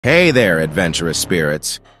Hey there, adventurous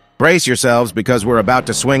spirits. Brace yourselves because we're about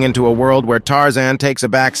to swing into a world where Tarzan takes a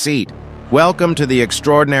back seat. Welcome to the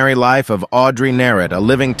extraordinary life of Audrey Nerat, a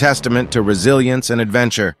living testament to resilience and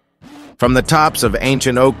adventure. From the tops of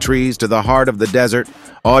ancient oak trees to the heart of the desert,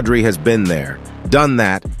 Audrey has been there, done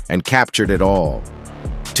that, and captured it all.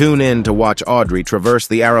 Tune in to watch Audrey traverse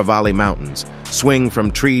the Aravalli Mountains, swing from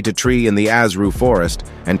tree to tree in the Azru Forest,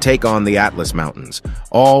 and take on the Atlas Mountains,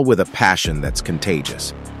 all with a passion that's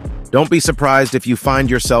contagious. Don't be surprised if you find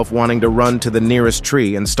yourself wanting to run to the nearest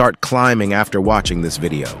tree and start climbing after watching this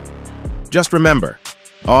video. Just remember,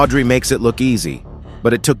 Audrey makes it look easy,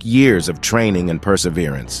 but it took years of training and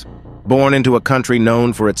perseverance. Born into a country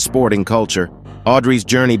known for its sporting culture, Audrey's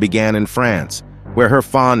journey began in France, where her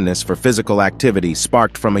fondness for physical activity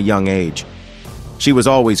sparked from a young age. She was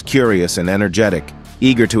always curious and energetic,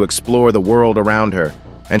 eager to explore the world around her,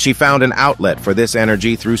 and she found an outlet for this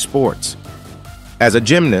energy through sports. As a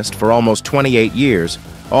gymnast for almost 28 years,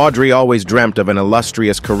 Audrey always dreamt of an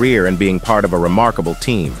illustrious career and being part of a remarkable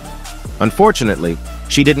team. Unfortunately,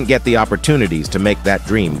 she didn't get the opportunities to make that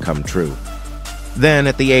dream come true. Then,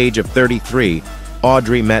 at the age of 33,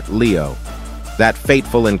 Audrey met Leo. That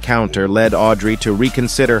fateful encounter led Audrey to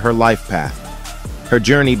reconsider her life path. Her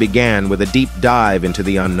journey began with a deep dive into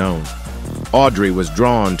the unknown. Audrey was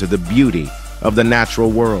drawn to the beauty of the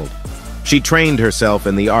natural world. She trained herself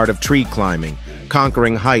in the art of tree climbing,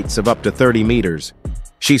 conquering heights of up to 30 meters.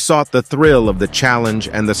 She sought the thrill of the challenge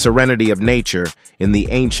and the serenity of nature in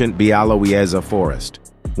the ancient AWG forest,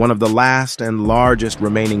 one of the last and largest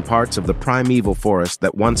remaining parts of the primeval forest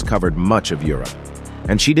that once covered much of Europe.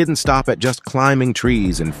 And she didn't stop at just climbing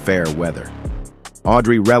trees in fair weather.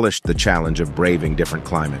 Audrey relished the challenge of braving different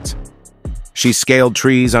climates. She scaled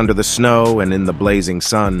trees under the snow and in the blazing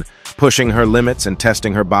sun, pushing her limits and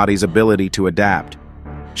testing her body's ability to adapt.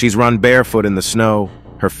 She's run barefoot in the snow,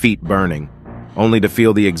 her feet burning, only to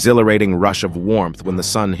feel the exhilarating rush of warmth when the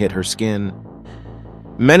sun hit her skin.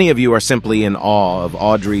 Many of you are simply in awe of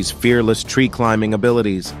Audrey's fearless tree climbing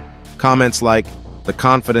abilities. Comments like, "The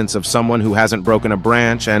confidence of someone who hasn't broken a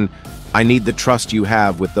branch," and "I need the trust you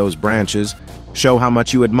have with those branches," show how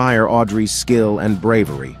much you admire Audrey's skill and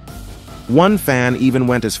bravery. One fan even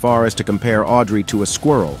went as far as to compare Audrey to a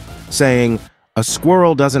squirrel, saying, "A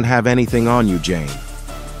squirrel doesn't have anything on you, Jane."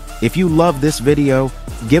 If you love this video,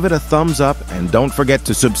 give it a thumbs up and don't forget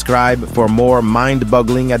to subscribe for more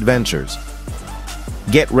mind-boggling adventures.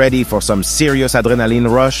 Get ready for some serious adrenaline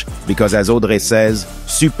rush because, as Audrey says,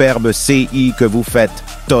 superbe CI que vous faites,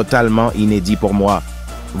 totalement inédit pour moi.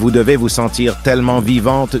 Vous devez vous sentir tellement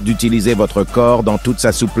vivante d'utiliser votre corps dans toute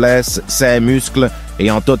sa souplesse, ses muscles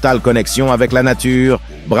et en totale connexion avec la nature.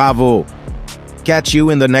 Bravo! Catch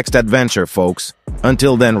you in the next adventure, folks.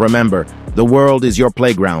 Until then, remember, the world is your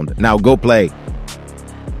playground. Now go play.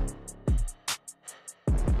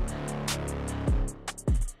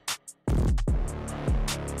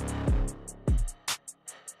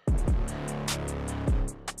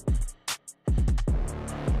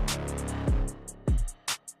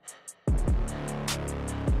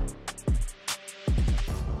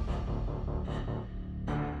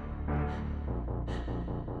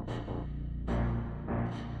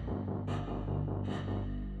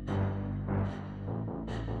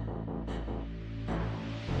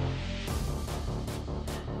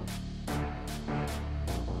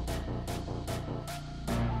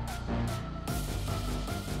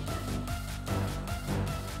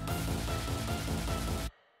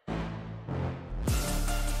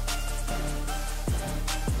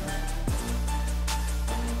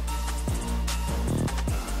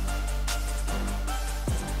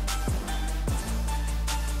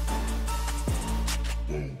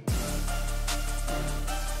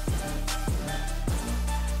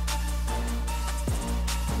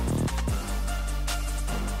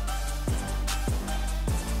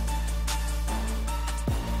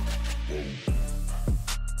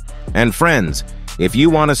 And friends, if you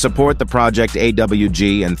want to support the Project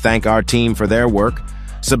AWG and thank our team for their work,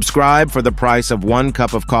 subscribe for the price of 1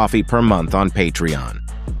 cup of coffee per month on Patreon.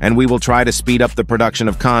 And we will try to speed up the production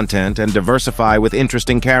of content and diversify with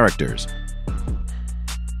interesting characters.